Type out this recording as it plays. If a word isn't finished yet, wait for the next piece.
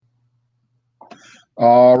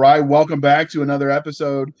All right, welcome back to another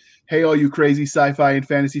episode. Hey, all you crazy sci-fi and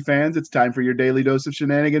fantasy fans, it's time for your daily dose of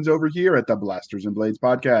shenanigans over here at the Blasters and Blades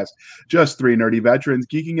podcast. Just three nerdy veterans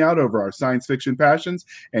geeking out over our science fiction passions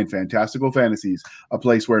and fantastical fantasies. A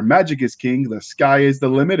place where magic is king, the sky is the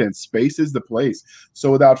limit, and space is the place. So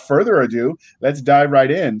without further ado, let's dive right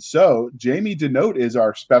in. So Jamie Denote is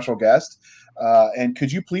our special guest. And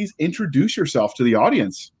could you please introduce yourself to the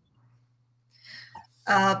audience?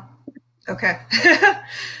 Uh, okay.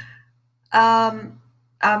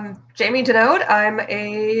 I'm Jamie Denote. I'm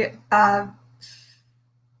a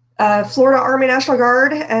Florida Army National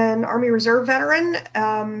Guard and Army Reserve veteran,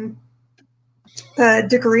 a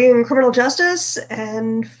degree in criminal justice,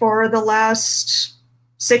 and for the last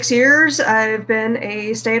 6 years, I've been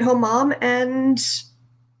a stay-at-home mom, and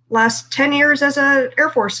last 10 years as an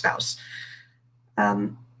Air Force spouse.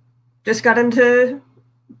 Just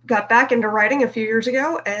got back into writing a few years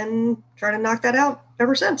ago and trying to knock that out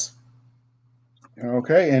ever since.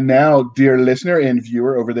 Okay, and now, dear listener and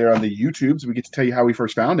viewer over there on the YouTubes, we get to tell you how we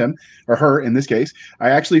first found him, or her in this case.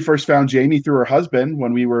 I actually first found Jamie through her husband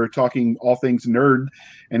when we were talking all things nerd,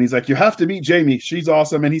 and he's like, "You have to meet Jamie. She's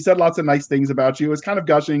awesome." And he said lots of nice things about you. It was kind of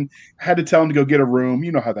gushing. I had to tell him to go get a room.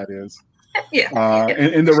 You know how that is. Yeah.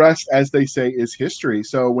 And the rest, as they say, is history.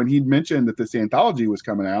 So when he mentioned that this anthology was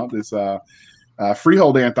coming out, this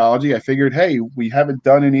Freehold anthology, I figured, hey, we haven't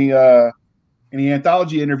done any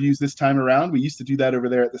anthology interviews this time around. We used to do that over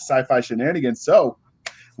there at the Sci-Fi Shenanigans, so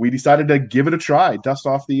we decided to give it a try, dust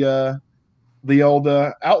off the old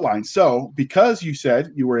outline. So, because you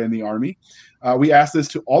said you were in the Army, we asked this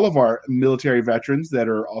to all of our military veterans that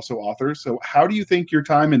are also authors. So, how do you think your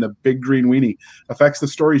time in the Big Green Weenie affects the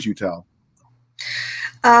stories you tell?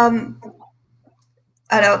 I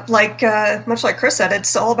don't much like Chris said,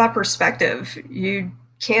 it's all about perspective. You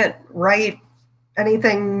can't write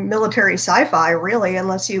anything military sci-fi really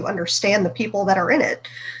unless you understand the people that are in it.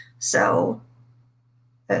 So,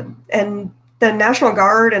 and the National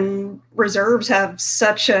Guard and reserves have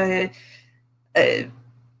such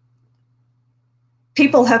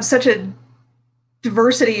people have such a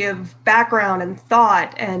diversity of background and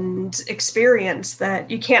thought and experience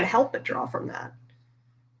that you can't help but draw from that.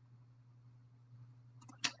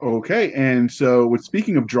 Okay, and so with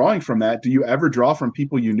speaking of drawing from that, do you ever draw from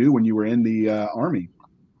people you knew when you were in the Army?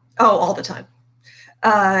 Oh, all the time.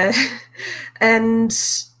 Uh, and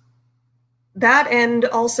that, and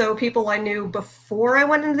also people I knew before I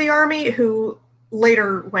went into the Army who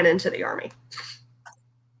later went into the Army.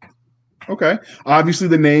 Okay. Obviously,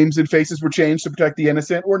 the names and faces were changed to protect the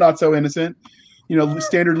innocent or not so innocent. You know,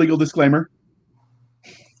 standard legal disclaimer.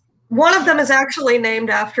 One of them is actually named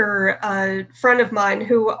after a friend of mine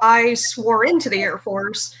who I swore into the Air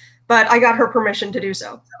Force, but I got her permission to do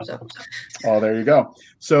so. Oh, there you go.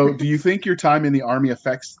 So, do you think your time in the Army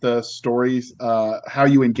affects the stories, how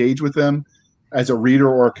you engage with them as a reader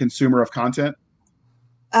or a consumer of content?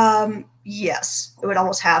 Yes, it would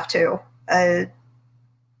almost have to.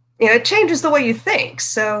 It changes the way you think.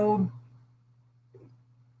 So,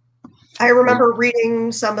 I remember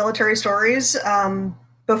reading some military stories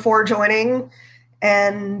before joining,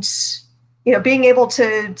 and being able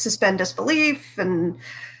to suspend disbelief and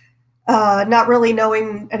not really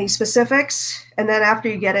knowing any specifics, and then after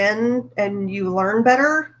you get in and you learn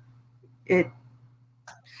better, it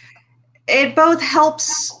both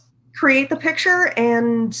helps create the picture,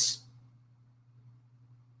 and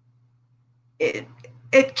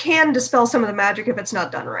it can dispel some of the magic if it's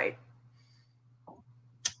not done right.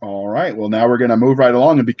 All right. Well, now we're going to move right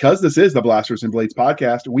along. And because this is the Blasters and Blades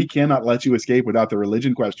podcast, we cannot let you escape without the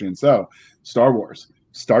religion question. So, Star Wars,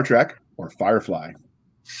 Star Trek, or Firefly?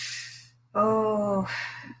 Oh.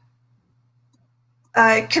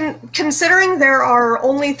 Considering there are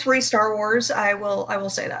only 3 Star Wars, I will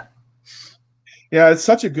say that. Yeah, it's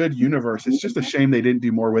such a good universe. It's just a shame they didn't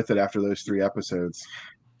do more with it after those 3 episodes.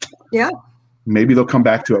 Yeah. Maybe they'll come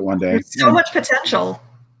back to it one day. There's so much potential.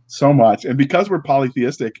 So much. And because we're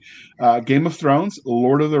polytheistic, Game of Thrones,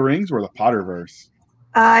 Lord of the Rings, or the Potterverse?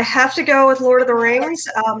 I have to go with Lord of the Rings.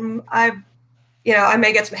 I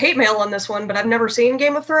may get some hate mail on this one, but I've never seen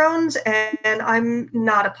Game of Thrones, and I'm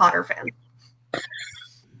not a Potter fan.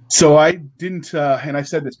 So I didn't, and I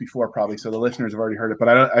said this before probably, so the listeners have already heard it, but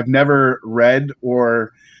I've never read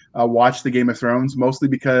or watched the Game of Thrones, mostly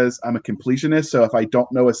because I'm a completionist. So if I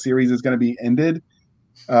don't know a series is going to be ended,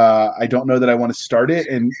 I don't know that I want to start it.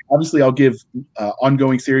 And obviously I'll give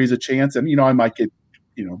ongoing series a chance, and I might get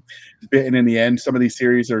bitten in the end. Some of these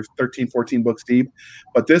series are 13, 14 books deep,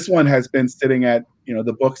 but this one has been sitting at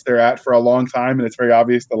the books they're at for a long time, and it's very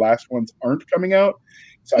obvious the last ones aren't coming out.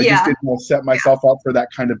 So I just didn't want to set myself up for that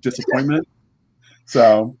kind of disappointment.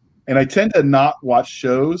 So, and I tend to not watch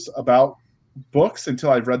shows about books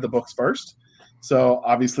until I've read the books first. So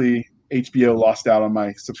obviously HBO lost out on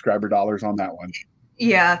my subscriber dollars on that one.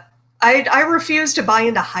 Yeah, I refuse to buy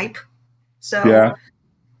into hype. So, Yeah.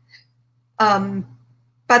 um,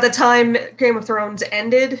 by the time Game of Thrones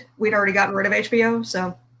ended, we'd already gotten rid of HBO.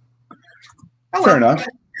 So, oh Fair well. enough.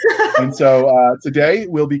 And so today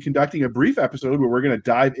we'll be conducting a brief episode where we're going to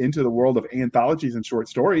dive into the world of anthologies and short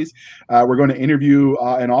stories. We're going to interview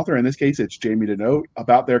an author, in this case, it's Jamie Deneau,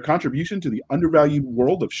 about their contribution to the undervalued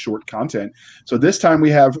world of short content. So this time we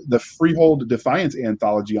have the Freehold Defiance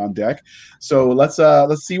anthology on deck. So let's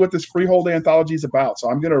see what this Freehold anthology is about. So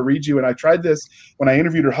I'm going to read you, and I tried this when I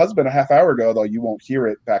interviewed her husband a half hour ago, though you won't hear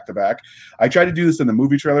it back to back. I tried to do this in the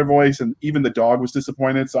movie trailer voice, and even the dog was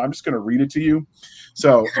disappointed. So I'm just going to read it to you.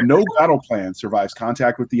 So, no battle plan survives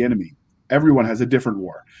contact with the enemy. Everyone has a different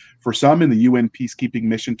war. For some in the UN peacekeeping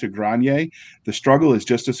mission to Granye, the struggle is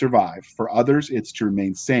just to survive. For others, it's to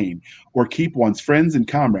remain sane or keep one's friends and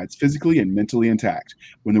comrades physically and mentally intact.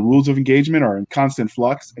 When the rules of engagement are in constant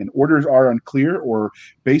flux and orders are unclear or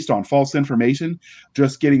based on false information,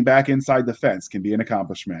 just getting back inside the fence can be an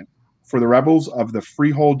accomplishment. For the rebels of the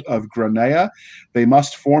Freehold of Granea, they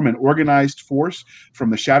must form an organized force from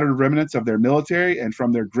the shattered remnants of their military and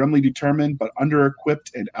from their grimly determined but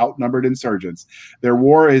under-equipped and outnumbered insurgents. Their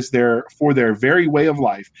war is for their very way of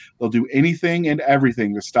life. They'll do anything and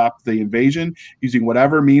everything to stop the invasion using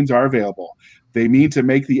whatever means are available. They mean to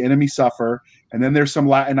make the enemy suffer. And then there's some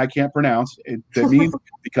Latin I can't pronounce. That means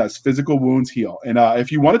because physical wounds heal. And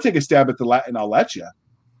if you want to take a stab at the Latin, I'll let you.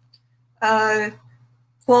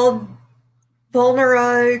 Well,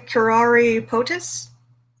 Vulnera curari potus?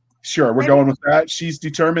 Sure, we're going with that. She's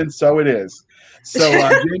determined, so it is. So,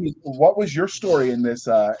 Jamie, what was your story in this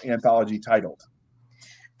anthology titled?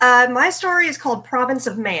 My story is called Province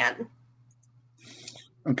of Man.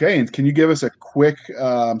 Okay, and can you give us a quick,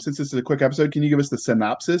 since this is a quick episode, can you give us the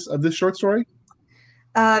synopsis of this short story?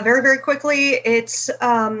 Very, very quickly, it's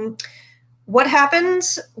what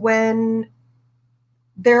happens when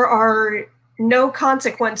there are no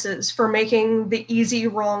consequences for making the easy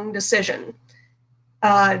wrong decision.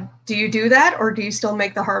 Do you do that, or do you still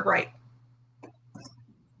make the hard right?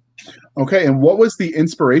 Okay, and what was the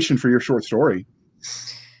inspiration for your short story?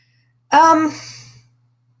 I've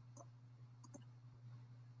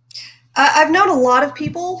known a lot of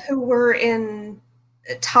people who were in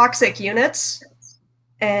toxic units,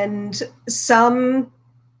 and some,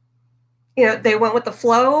 they went with the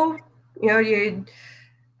flow. You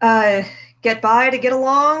get by to get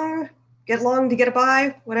along to get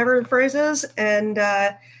by, whatever the phrase is. And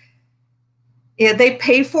they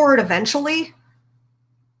pay for it eventually,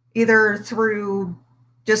 either through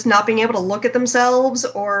just not being able to look at themselves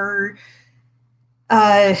or,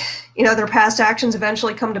 their past actions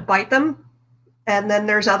eventually come to bite them. And then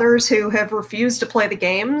there's others who have refused to play the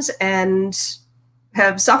games and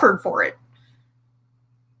have suffered for it.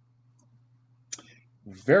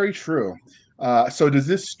 Very true. So does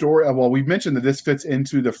this story, well, we've mentioned that this fits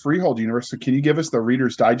into the Freehold universe. So can you give us the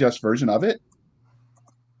Reader's Digest version of it?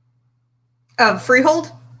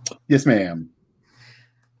 Freehold? Yes, ma'am.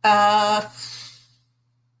 The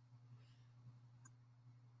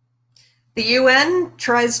UN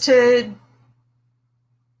tries to...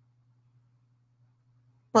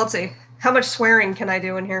 Let's see. How much swearing can I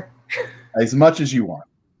do in here? As much as you want.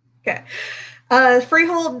 Okay.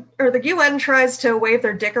 Freehold, or the UN, tries to wave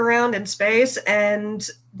their dick around in space, and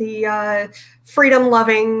the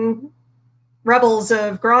freedom-loving rebels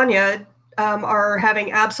of Grania are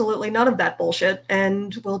having absolutely none of that bullshit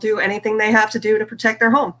and will do anything they have to do to protect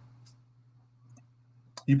their home.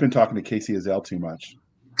 You've been talking to Casey Azell too much.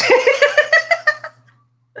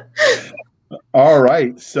 All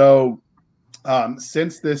right. So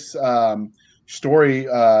since this story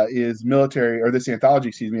is military, or this anthology,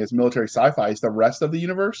 excuse me, is military sci-fi, is the rest of the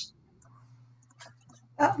universe?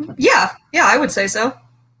 Yeah, I would say so.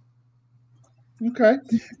 Okay.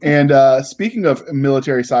 And speaking of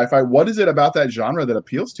military sci-fi, what is it about that genre that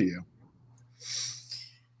appeals to you?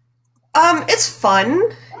 It's fun.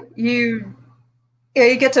 You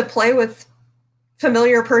get to play with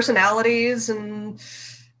familiar personalities and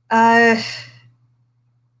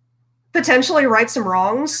potentially right some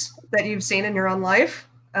wrongs that you've seen in your own life.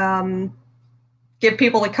 Give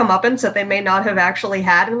people a comeuppance that they may not have actually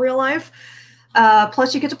had in real life.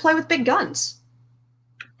 Plus, you get to play with big guns.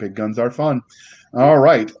 Big guns are fun. All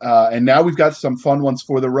right. And now we've got some fun ones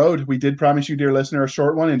for the road. We did promise you, dear listener, a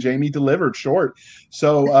short one, and Jamie delivered short.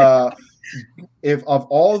 So if of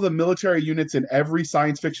all the military units in every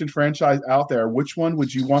science fiction franchise out there, which one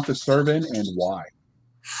would you want to serve in and why?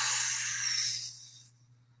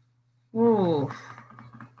 Ooh.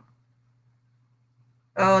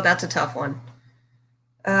 Oh, that's a tough one.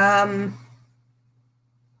 Um,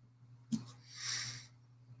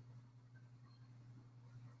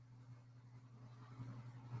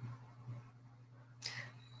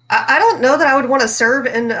 I don't know that I would want to serve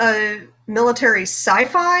in a military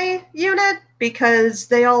sci-fi unit because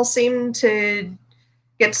they all seem to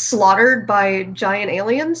get slaughtered by giant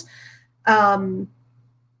aliens. Um,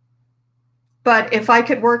 but if I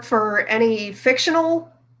could work for any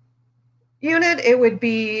fictional unit, it would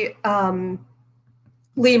be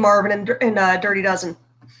Lee Marvin in Dirty Dozen.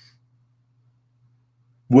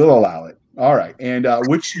 We'll allow it. All right. And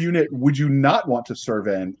which unit would you not want to serve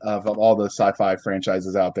in of all the sci-fi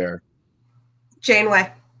franchises out there?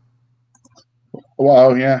 Janeway.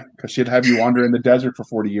 Well, yeah, because she'd have you wander in the desert for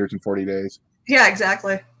 40 years and 40 days. Yeah,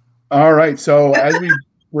 exactly. All right. So as we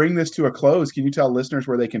bring this to a close, can you tell listeners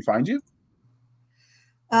where they can find you?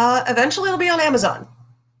 Eventually, it'll be on Amazon.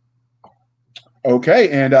 Okay,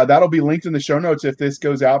 and that'll be linked in the show notes if this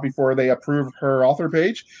goes out before they approve her author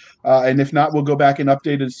page. And if not, we'll go back and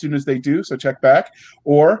update it as soon as they do. So check back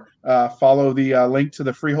or follow the link to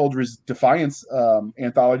the Freehold Defiance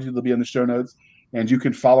anthology. That'll be in the show notes. And you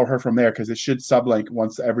can follow her from there because it should sublink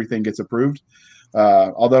once everything gets approved.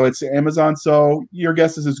 Although it's Amazon, so your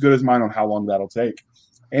guess is as good as mine on how long that'll take.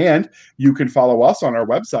 And you can follow us on our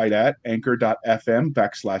website at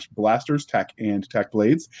anchor.fm/blasters tech and tech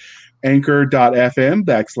blades.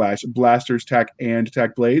 Anchor.fm/blasters tech and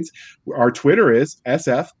tech blades. Our Twitter is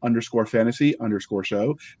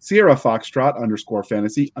SF_fantasy_show, Sierra Foxtrot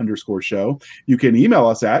 _fantasy_show. You can email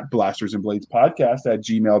us at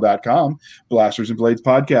blastersandbladespodcast@gmail.com,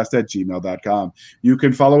 blastersandbladespodcast@gmail.com. You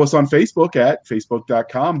can follow us on Facebook at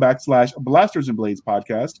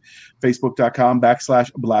facebook.com/blastersandbladespodcast,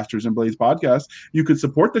 facebook.com/blastersandbladespodcast. You could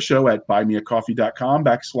support the show at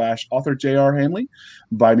buymeacoffee.com/author J.R. Hanley,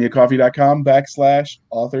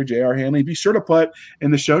 buymeacoffee.com/author J.R. Hanley. Be sure to put in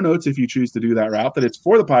the show notes, if you choose to do that route, that it's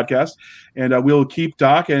for the podcast, and we'll keep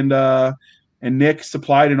Doc and Nick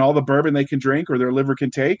supplied in all the bourbon they can drink or their liver can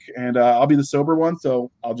take, and I'll be the sober one,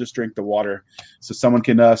 so I'll just drink the water so someone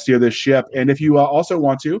can steer this ship. And if you also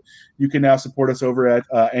want to, you can now support us over at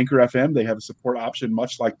Anchor FM. They have a support option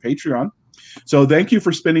much like Patreon. So thank you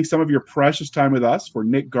for spending some of your precious time with us. For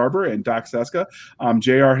Nick Garber and Doc Seska, I'm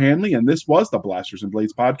J.R. Hanley, and this was the Blasters and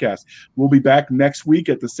Blades podcast. We'll be back next week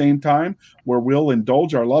at the same time, where we'll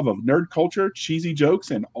indulge our love of nerd culture, cheesy jokes,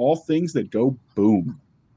 and all things that go boom.